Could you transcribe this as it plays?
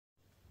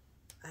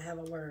I have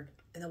a word.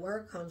 And the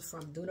word comes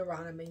from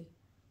Deuteronomy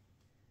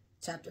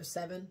chapter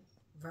 7,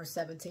 verse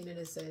 17. And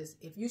it says,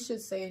 if you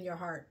should say in your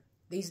heart,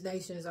 these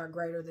nations are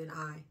greater than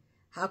I,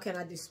 how can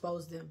I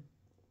dispose them?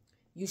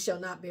 You shall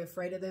not be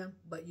afraid of them,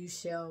 but you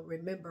shall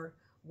remember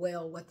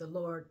well what the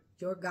Lord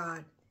your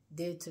God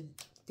did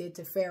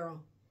to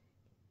Pharaoh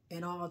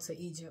and all to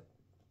Egypt.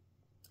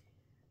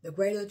 The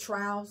greater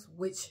trials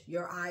which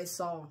your eyes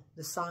saw,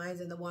 the signs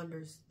and the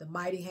wonders, the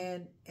mighty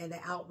hand and the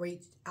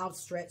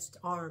outstretched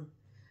arm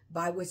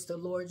by which the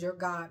Lord your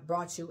God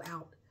brought you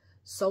out,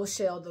 so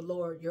shall the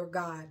Lord your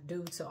God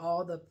do to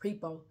all the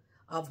people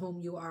of whom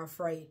you are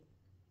afraid.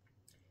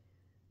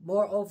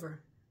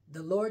 Moreover,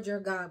 the Lord your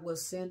God will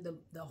send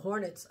the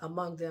hornets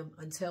among them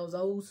until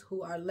those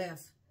who are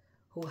left,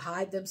 who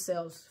hide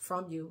themselves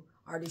from you,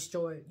 are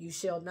destroyed. You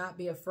shall not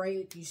be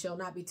afraid. You shall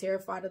not be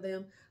terrified of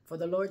them. For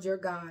the Lord your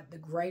God, the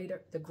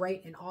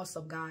great and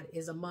awesome God,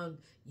 is among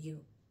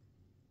you.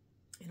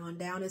 And on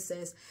down it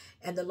says,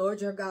 and the Lord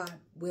your God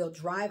will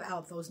drive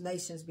out those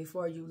nations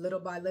before you little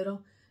by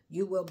little.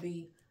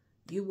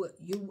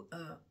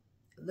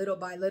 Little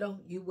by little,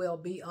 you will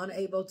be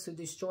unable to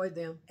destroy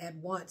them at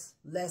once,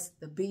 lest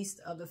the beasts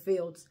of the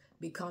fields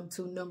become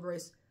too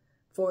numerous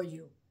for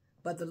you.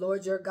 But the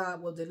Lord your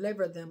God will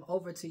deliver them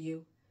over to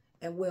you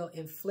and will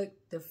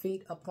inflict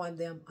defeat upon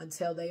them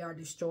until they are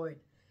destroyed.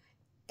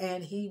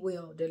 And he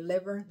will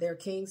deliver their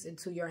kings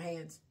into your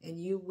hands,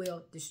 and you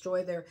will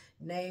destroy their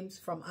names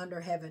from under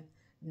heaven.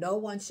 No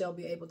one shall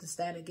be able to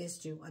stand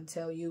against you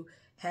until you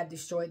have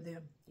destroyed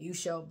them. You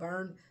shall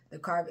burn the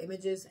carved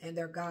images and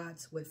their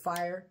gods with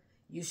fire.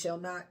 You shall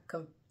not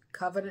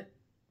covenant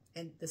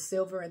and the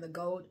silver and the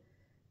gold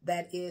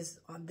that is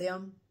on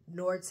them,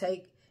 nor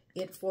take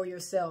it for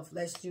yourself,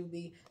 lest you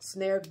be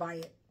snared by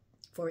it.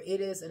 For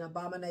it is an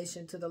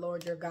abomination to the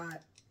Lord your God.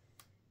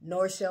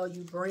 Nor shall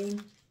you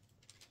bring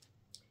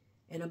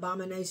an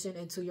abomination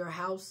into your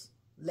house,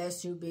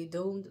 lest you be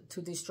doomed to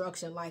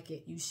destruction like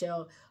it. You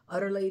shall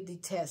utterly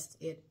detest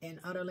it and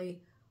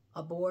utterly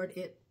abhor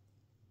it,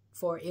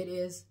 for it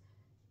is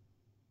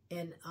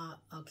an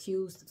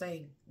accused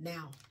thing.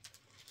 Now,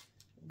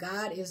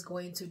 God is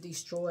going to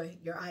destroy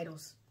your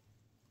idols.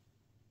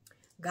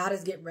 God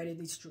is getting ready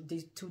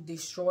to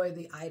destroy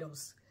the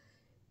idols.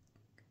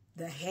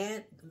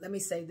 Let me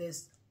say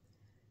this.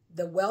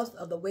 The wealth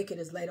of the wicked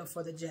is laid up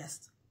for the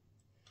just.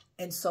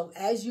 And so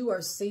as you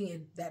are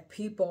seeing that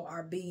people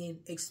are being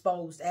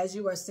exposed, as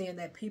you are seeing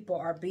that people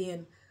are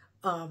being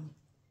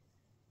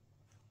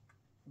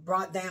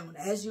brought down,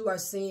 as you are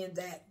seeing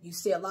that you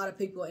see a lot of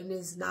people, and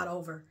it's not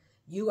over,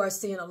 you are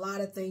seeing a lot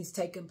of things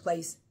taking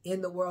place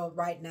in the world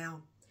right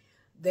now.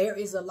 There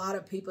is a lot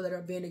of people that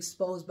are being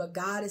exposed, but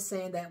God is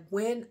saying that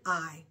when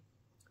I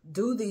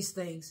do these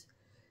things,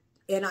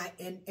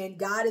 and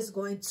God is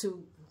going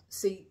to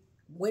see,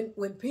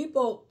 when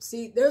people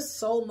see, there's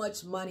so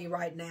much money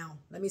right now.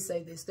 Let me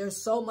say this. There's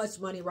so much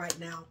money right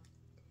now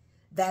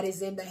that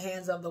is in the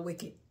hands of the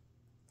wicked.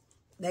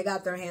 They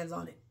got their hands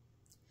on it.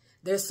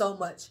 There's so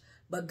much.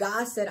 But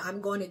God said,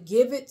 I'm going to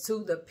give it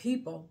to the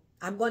people.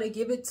 I'm going to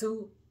give it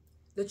to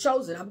the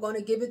chosen. I'm going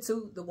to give it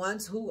to the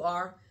ones who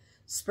are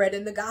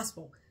spreading the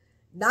gospel.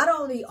 Not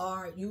only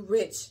are you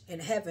rich in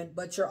heaven,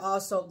 but you're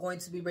also going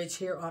to be rich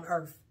here on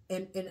earth.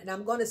 And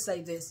I'm going to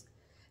say this,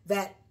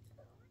 that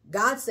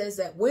God says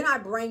that when I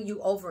bring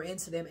you over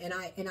into them,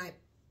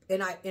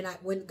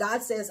 when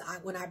God says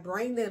when I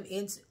bring them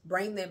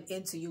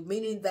into you,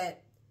 meaning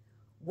that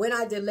when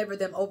I deliver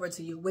them over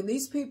to you, when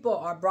these people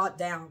are brought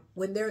down,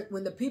 when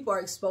the people are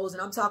exposed,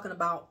 and I'm talking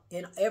about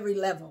in every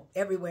level,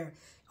 everywhere,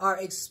 are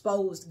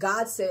exposed,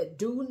 God said,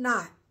 do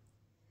not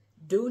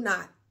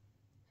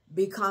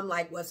become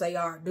like what they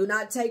are. Do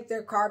not take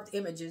their carved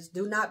images.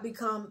 Do not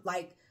become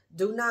like,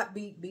 do not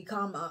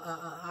become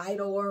a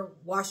idol or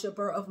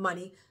worshiper of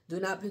money. Do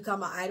not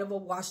become an idol or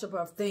worshiper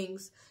of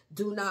things.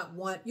 Do not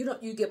want,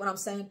 you get what I'm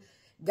saying?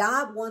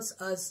 God wants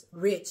us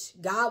rich.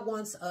 God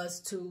wants us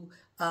to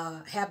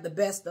have the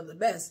best of the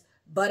best.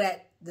 But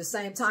at the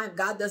same time,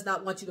 God does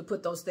not want you to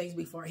put those things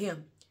before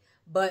him.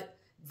 But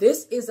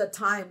this is a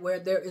time where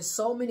there is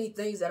so many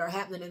things that are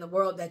happening in the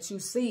world that you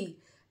see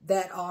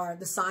that are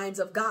the signs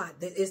of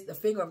God. The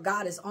finger of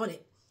God is on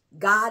it.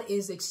 God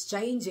is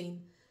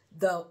exchanging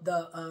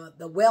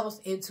the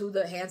wealth into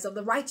the hands of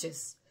the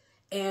righteous.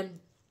 And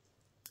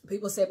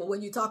people say, but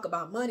when you talk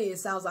about money, it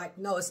sounds like,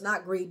 no, it's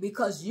not greed,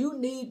 because you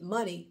need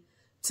money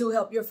to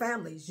help your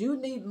families. You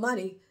need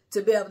money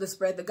to be able to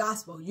spread the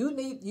gospel. You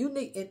need,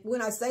 and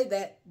when I say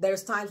that,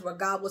 there's times where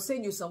God will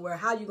send you somewhere.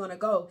 How are you going to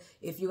go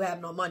if you have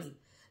no money?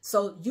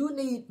 So you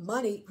need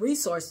money,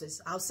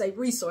 resources. I'll say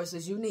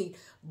resources you need.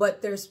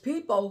 But there's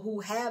people who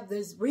have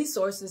these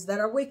resources that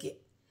are wicked.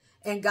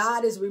 And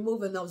God is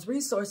removing those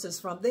resources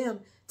from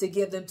them to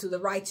give them to the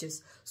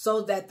righteous,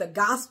 so that the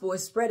gospel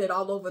is spread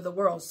all over the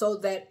world, so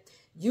that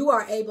you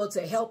are able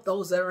to help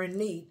those that are in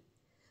need.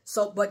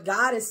 So, but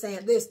God is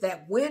saying this,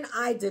 that when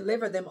I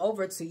deliver them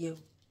over to you,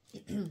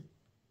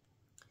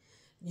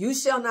 you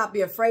shall not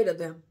be afraid of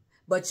them,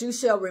 but you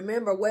shall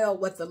remember well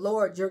what the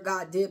Lord your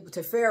God did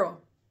to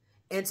Pharaoh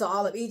and to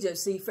all of Egypt.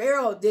 See,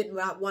 Pharaoh did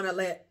not want to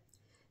let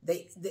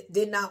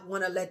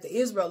the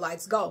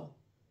Israelites go.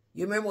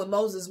 You remember when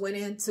Moses went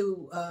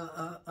into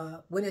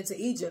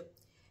Egypt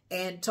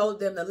and told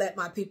them to let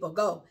my people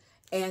go.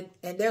 And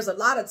there's a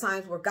lot of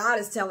times where God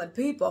is telling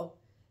people,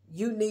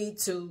 you need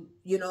to,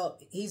 you know,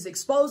 he's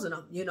exposing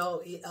them. You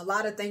know, a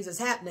lot of things is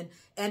happening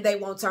and they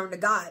won't turn to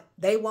God.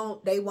 They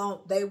won't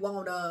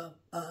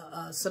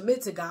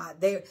submit to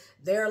God.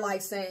 They're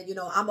like saying, you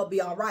know, I'm going to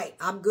be all right.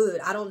 I'm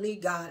good. I don't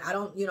need God. I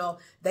don't, you know,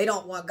 they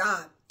don't want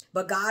God.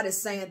 But God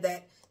is saying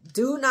that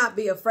do not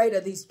be afraid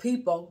of these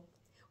people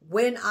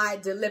when I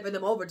deliver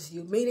them over to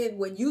you. Meaning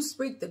when you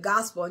speak the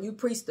gospel and you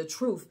preach the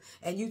truth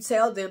and you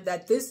tell them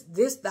that this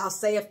thou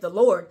saith the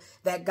Lord,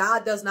 that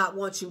God does not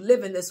want you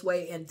living this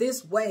way and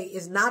this way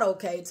is not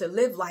okay to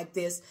live like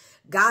this.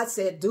 God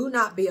said, do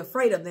not be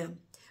afraid of them,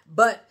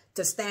 but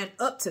to stand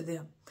up to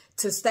them,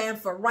 to stand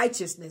for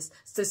righteousness,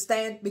 to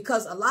stand,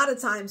 because a lot of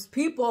times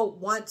people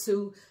want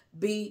to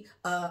be,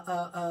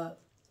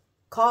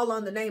 call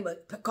on the name of,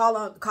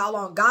 call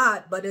on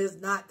God, but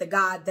it's not the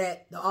God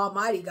that the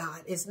Almighty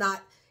God. It's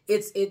not,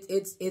 it's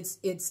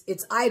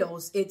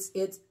idols. It's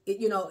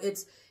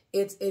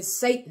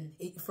Satan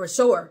for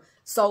sure.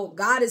 So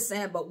God is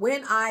saying, but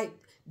when I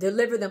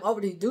deliver them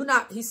over to you, do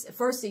not, he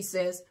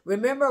says,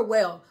 remember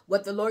well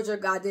what the Lord your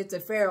God did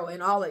to Pharaoh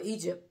and all of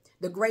Egypt,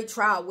 the great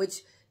trial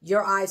which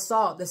your eyes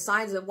saw, the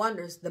signs and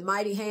wonders, the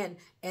mighty hand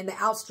and the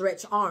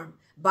outstretched arm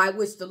by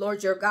which the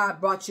Lord your God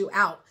brought you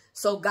out.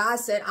 So God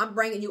said, I'm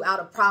bringing you out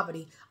of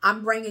poverty.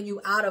 I'm bringing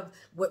you out of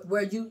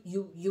where you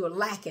are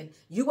lacking.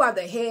 You are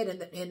the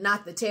head and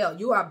not the tail.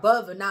 You are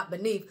above and not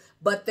beneath.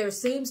 But there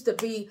seems to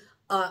be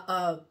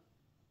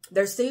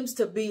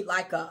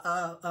like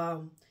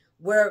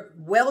where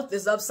wealth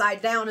is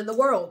upside down in the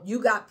world.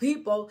 You got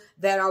people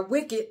that are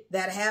wicked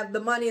that have the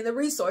money and the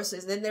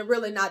resources, and they're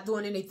really not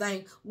doing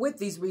anything with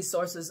these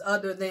resources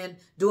other than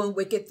doing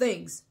wicked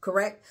things,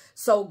 correct?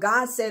 So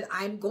God said,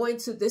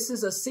 this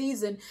is a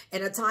season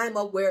and a time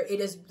of where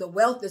the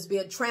wealth is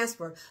being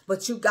transferred,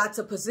 but you got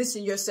to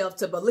position yourself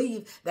to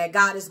believe that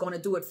God is going to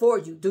do it for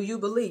you. Do you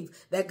believe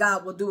that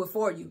God will do it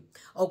for you?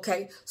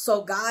 Okay.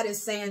 So God is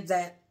saying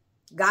that,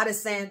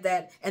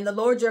 and the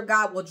Lord your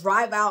God will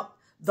drive out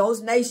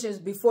those nations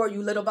before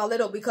you little by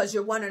little, because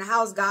you're wondering,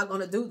 how is God going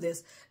to do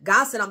this?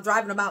 God said, I'm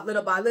driving them out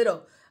little by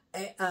little.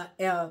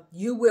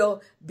 You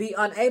will be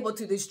unable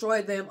to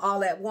destroy them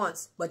all at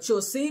once, but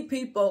you'll see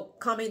people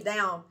coming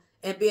down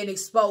and being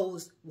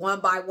exposed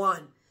one by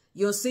one.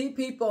 You'll see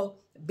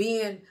people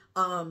being,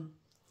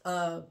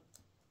 you'll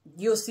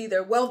see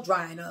their wealth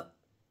drying up.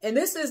 And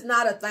this is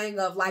not a thing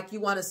of like, you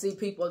want to see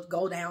people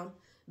go down,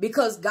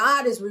 because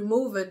God is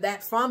removing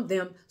that from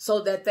them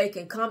so that they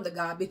can come to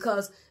God,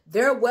 because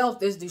their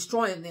wealth is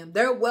destroying them.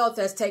 Their wealth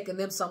has taken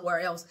them somewhere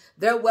else.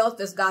 Their wealth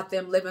has got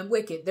them living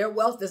wicked. Their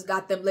wealth has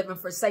got them living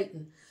for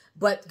Satan.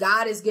 But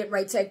God is getting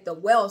ready to take the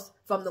wealth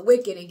from the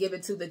wicked and give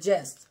it to the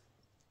just.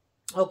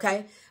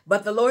 Okay,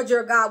 but the Lord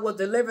your God will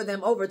deliver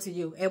them over to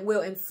you and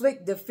will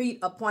inflict defeat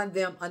upon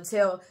them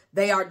until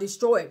they are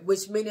destroyed,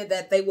 which meaning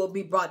that they will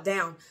be brought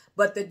down.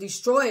 But the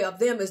destroy of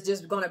them is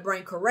just going to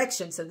bring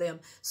correction to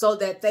them so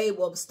that they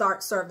will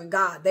start serving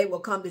God. They will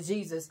come to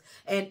Jesus,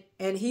 and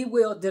he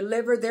will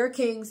deliver their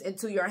kings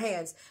into your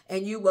hands,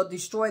 and you will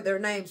destroy their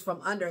names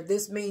from under.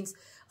 This means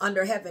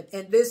under heaven.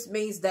 And this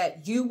means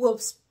that you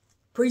will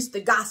preach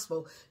the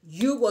gospel.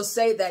 You will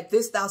say that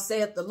this thou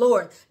saith the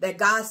Lord, that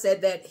God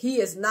said that he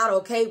is not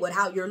okay with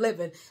how you're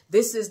living.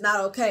 This is not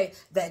okay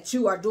that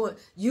you are doing.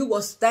 You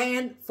will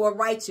stand for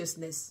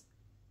righteousness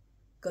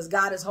because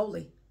God is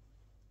holy.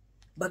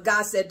 But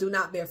God said, do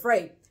not be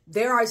afraid.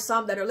 There are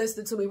some that are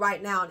listening to me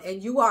right now,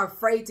 and you are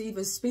afraid to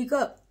even speak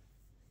up.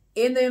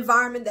 In the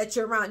environment that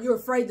you're around, you're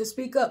afraid to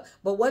speak up.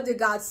 But what did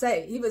God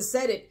say? He even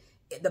said it.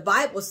 The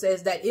Bible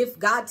says that if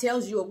God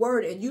tells you a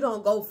word and you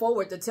don't go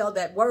forward to tell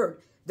that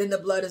word, then the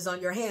blood is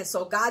on your hands.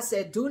 So God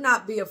said, do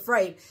not be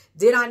afraid.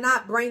 Did I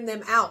not bring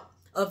them out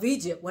of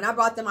Egypt? When I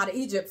brought them out of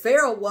Egypt,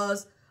 Pharaoh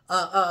was,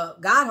 God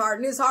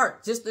hardened his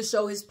heart just to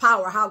show his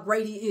power, how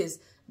great he is.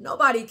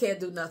 Nobody can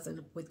do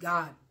nothing with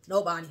God.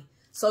 Nobody.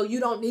 So you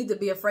don't need to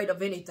be afraid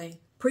of anything.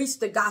 Preach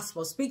the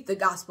gospel, speak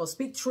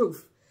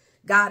truth.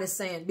 God is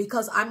saying,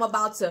 because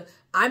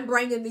I'm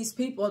bringing these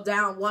people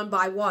down one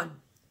by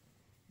one.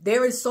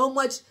 There is so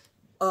much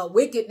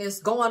wickedness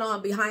going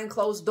on behind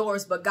closed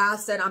doors, but God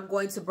said, I'm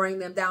going to bring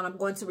them down. I'm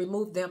going to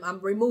remove them. I'm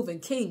removing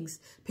kings,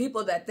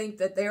 people that think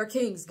that they're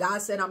kings.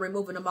 God said, I'm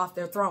removing them off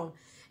their throne,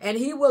 and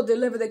he will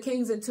deliver the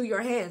kings into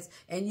your hands,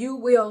 and you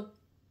will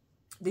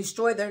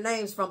destroy their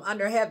names from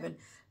under heaven.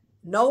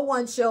 No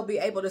one shall be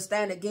able to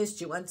stand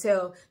against you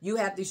until you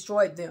have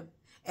destroyed them,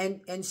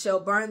 and shall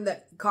burn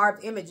the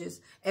carved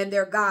images and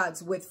their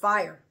gods with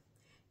fire.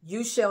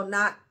 You shall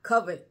not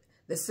covet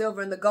the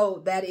silver and the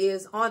gold that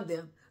is on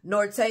them,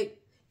 nor take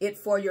it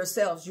for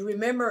yourselves. You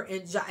remember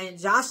in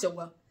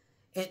Joshua,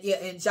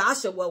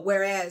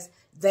 whereas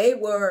they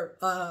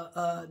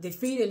were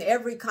defeating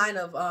every kind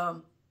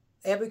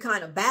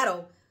of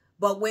battle,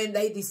 but when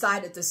they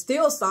decided to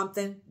steal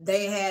something,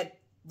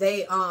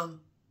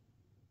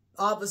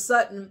 all of a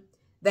sudden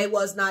they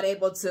was not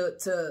able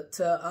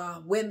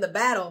to win the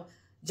battle.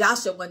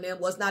 Joshua and them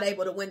was not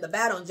able to win the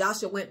battle, and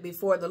Joshua went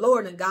before the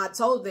Lord, and God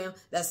told them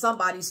that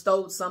somebody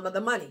stole some of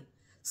the money.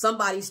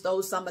 Somebody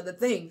stole some of the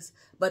things.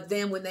 But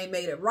then when they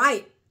made it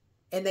right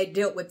and they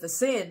dealt with the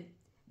sin,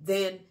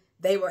 then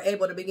they were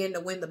able to begin to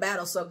win the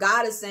battle. So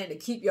God is saying to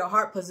keep your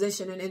heart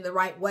positioning in the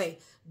right way.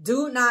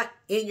 Do not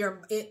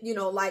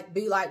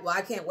be like, well,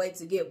 I can't wait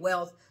to get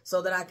wealth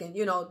so that I can,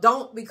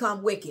 don't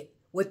become wicked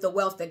with the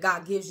wealth that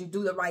God gives you.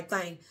 Do the right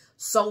thing.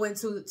 Sow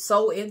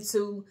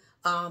into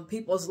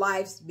people's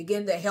lives.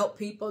 Begin to help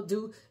people.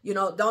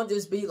 Don't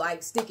just be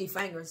like sticky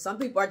fingers. Some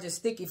people are just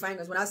sticky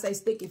fingers. When I say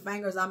sticky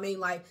fingers, I mean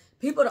like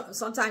people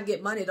sometimes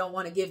get money, don't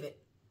want to give it.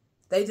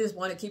 They just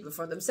want to keep it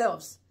for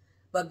themselves.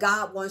 But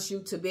God wants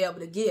you to be able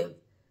to give.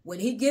 When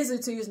he gives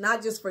it to you, it's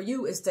not just for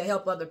you. It's to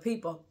help other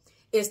people.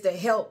 It's to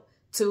help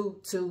to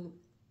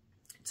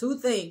two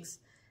things,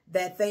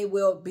 that they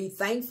will be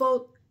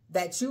thankful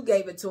that you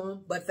gave it to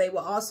them, but they will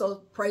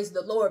also praise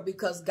the Lord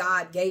because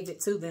God gave it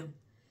to them.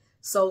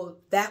 So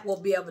that will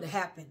be able to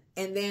happen.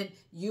 And then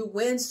you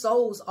win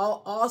souls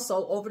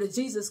also over to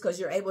Jesus,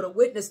 because you're able to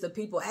witness to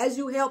people. As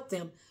you help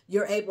them,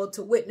 you're able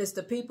to witness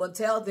to people and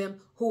tell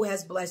them who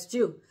has blessed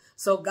you.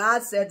 So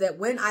God said that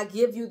when I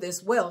give you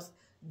this wealth,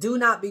 do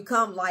not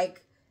become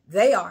like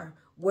they are,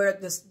 where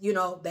this,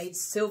 they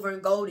silver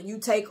and gold, and you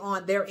take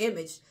on their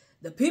image.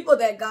 The people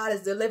that God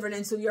is delivering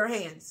into your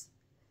hands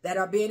that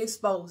are being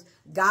exposed,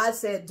 God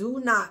said,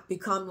 do not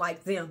become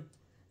like them.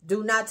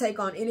 Do not take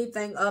on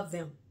anything of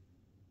them.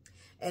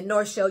 And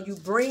nor shall you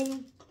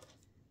bring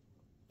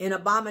an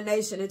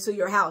abomination into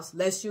your house,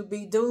 lest you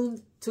be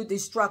doomed to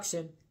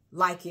destruction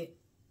like it.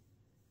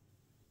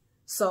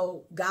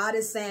 So God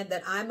is saying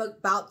that I'm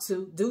about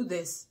to do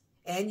this.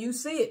 And you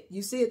see it.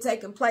 You see it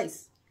taking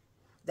place.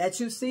 That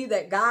you see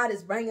that God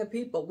is bringing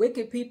people,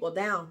 wicked people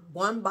down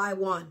one by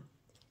one.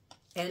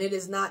 And it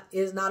is not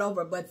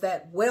over. But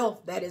that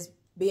wealth that is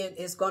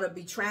going to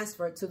be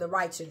transferred to the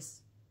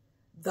righteous.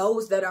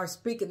 Those that are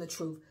speaking the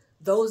truth.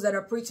 Those that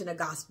are preaching the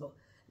gospel.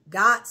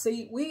 God,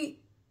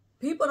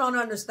 people don't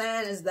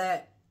understand is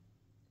that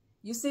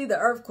you see the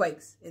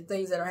earthquakes and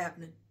things that are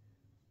happening.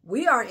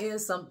 We are in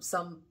some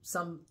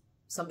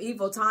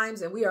evil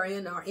times, and we are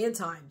in our end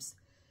times.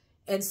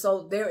 And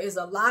so there is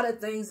a lot of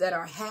things that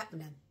are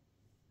happening.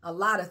 A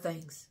lot of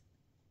things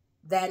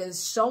that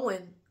is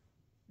showing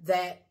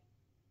that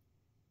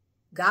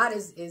God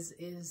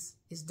is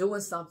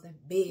doing something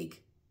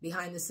big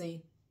behind the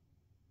scene.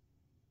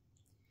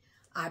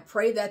 I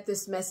pray that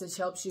this message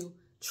helps you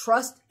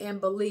trust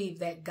and believe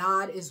that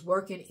God is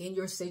working in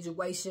your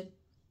situation,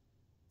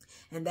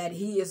 and that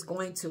he is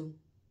going to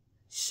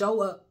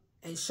show up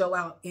and show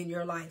out in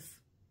your life.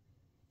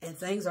 And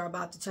things are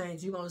about to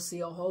change. You're going to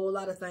see a whole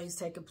lot of things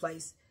taking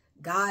place.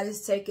 God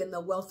is taking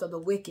the wealth of the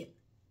wicked,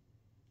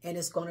 and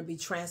it's going to be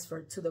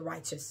transferred to the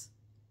righteous.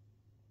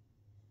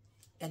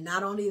 And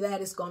not only that,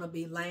 it's going to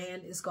be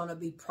land. It's going to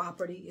be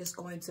property. It's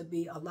going to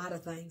be a lot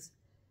of things.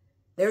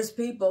 There's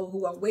people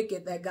who are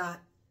wicked that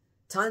got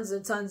tons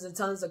and tons and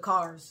tons of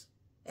cars.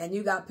 And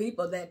you got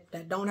people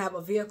that don't have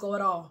a vehicle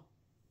at all.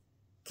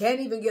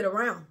 Can't even get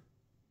around.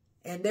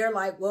 And they're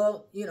like,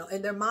 well,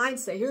 in their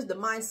mindset, here's the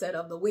mindset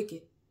of the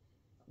wicked.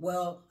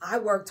 Well, I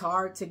worked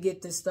hard to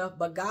get this stuff,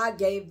 but God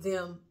gave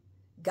them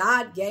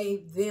the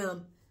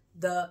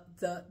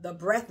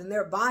breath in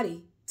their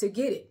body to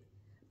get it.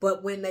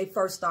 But when they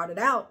first started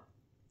out,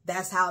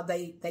 that's how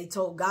they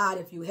told God,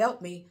 if you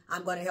help me,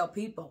 I'm going to help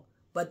people.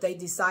 But they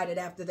decided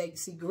after they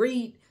see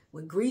greed,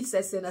 when greed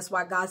sets in, that's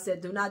why God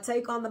said, do not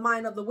take on the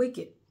mind of the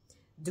wicked.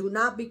 Do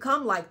not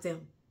become like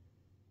them,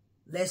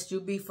 lest you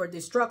be for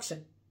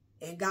destruction.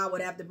 And God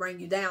would have to bring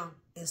you down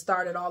and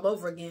start it all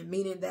over again.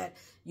 Meaning that,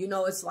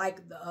 it's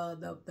like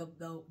the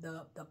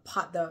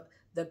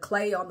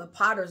clay on the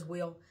potter's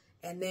wheel.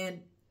 And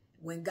then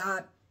when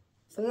God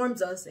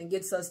forms us and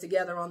gets us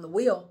together on the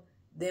wheel,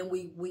 then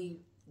we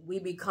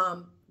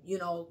become,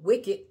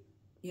 wicked,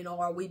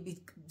 or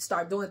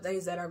start doing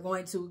things that are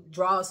going to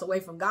draw us away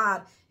from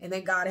God. And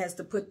then God has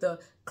to put the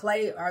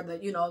clay or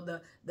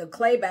the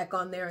clay back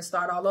on there and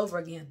start all over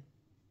again.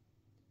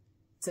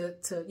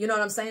 You know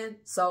what I'm saying?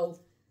 So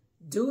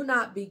do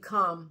not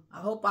become,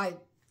 I hope I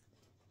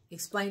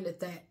explained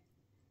it, that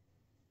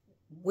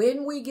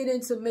when we get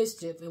into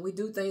mischief and we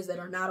do things that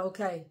are not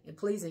okay and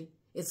pleasing,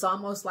 it's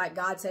almost like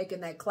God taking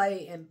that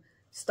clay and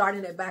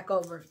starting it back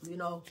over,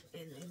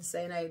 and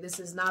saying, hey, this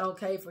is not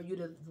okay for you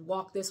to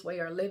walk this way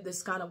or live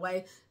this kind of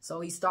way.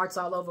 So he starts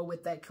all over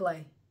with that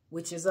clay,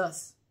 which is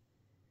us.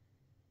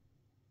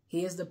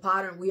 He is the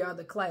potter and we are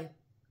the clay.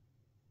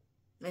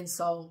 And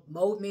so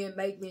mold me and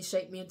make me and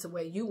shape me into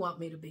where you want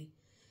me to be.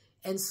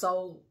 And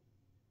so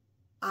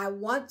I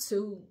want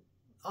to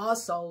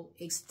also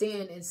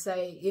extend and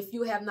say, if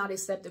you have not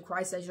accepted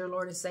Christ as your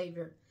Lord and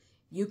Savior,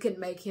 you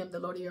can make him the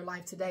Lord of your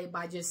life today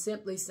by just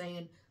simply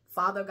saying,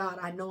 Father God,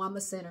 I know I'm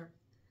a sinner.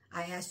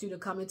 I ask you to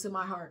come into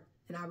my heart,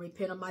 and I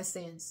repent of my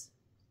sins.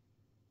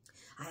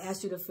 I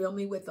ask you to fill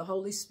me with the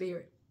Holy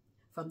Spirit.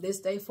 From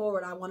this day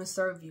forward, I want to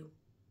serve you.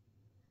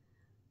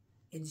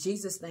 In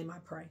Jesus' name I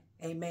pray.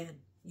 Amen.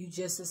 You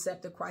just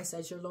accepted Christ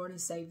as your Lord and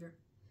Savior.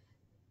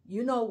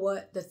 You know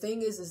what? The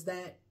thing is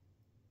that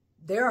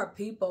there are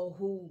people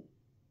who,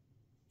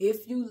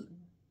 if you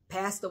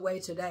passed away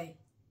today,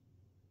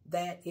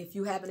 that if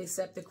you haven't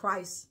accepted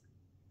Christ,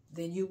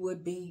 then you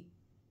would be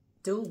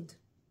doomed.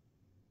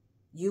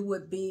 You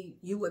would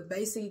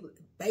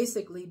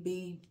basically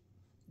be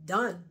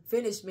done,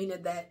 finished,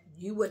 meaning that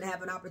you wouldn't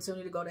have an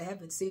opportunity to go to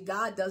heaven. See,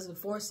 God doesn't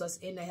force us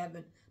into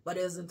heaven, but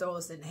it doesn't throw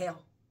us in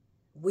hell.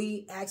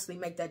 We actually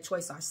make that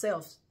choice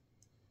ourselves.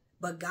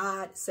 But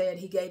God said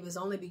he gave his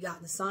only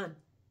begotten Son,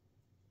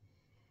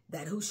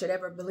 that who should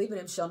ever believe in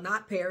him shall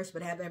not perish,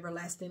 but have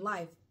everlasting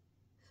life.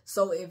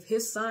 So if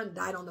his Son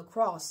died on the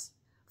cross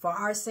for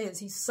our sins,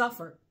 he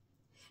suffered,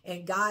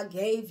 and God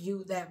gave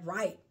you that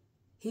right.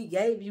 He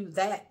gave you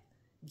that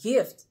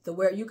gift to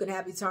where you can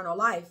have eternal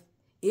life.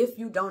 If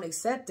you don't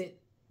accept it,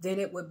 then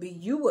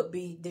you would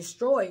be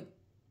destroyed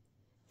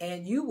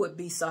and you would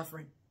be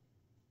suffering.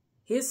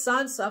 His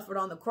Son suffered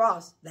on the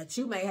cross that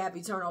you may have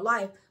eternal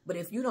life. But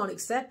if you don't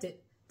accept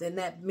it, then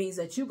that means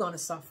that you're going to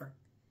suffer.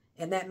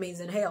 And that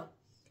means in hell.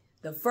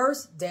 The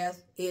first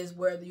death is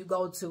where you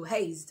go to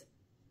hazed.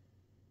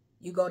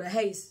 You go to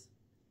haste.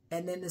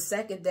 And then the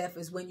second death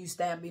is when you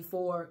stand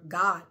before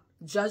God,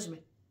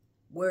 judgment,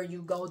 where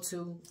you go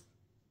to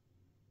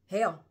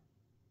hell.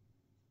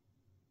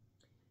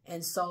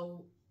 And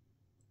so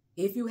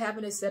if you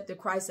haven't accepted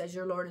Christ as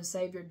your Lord and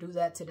Savior, do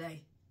that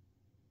today.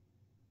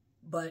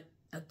 But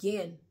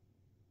again,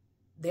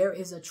 there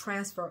is a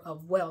transfer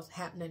of wealth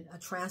happening, a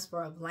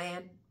transfer of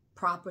land,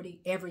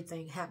 property,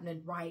 everything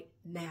happening right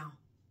now.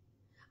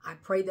 I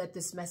pray that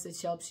this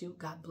message helps you.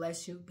 God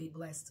bless you. Be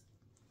blessed.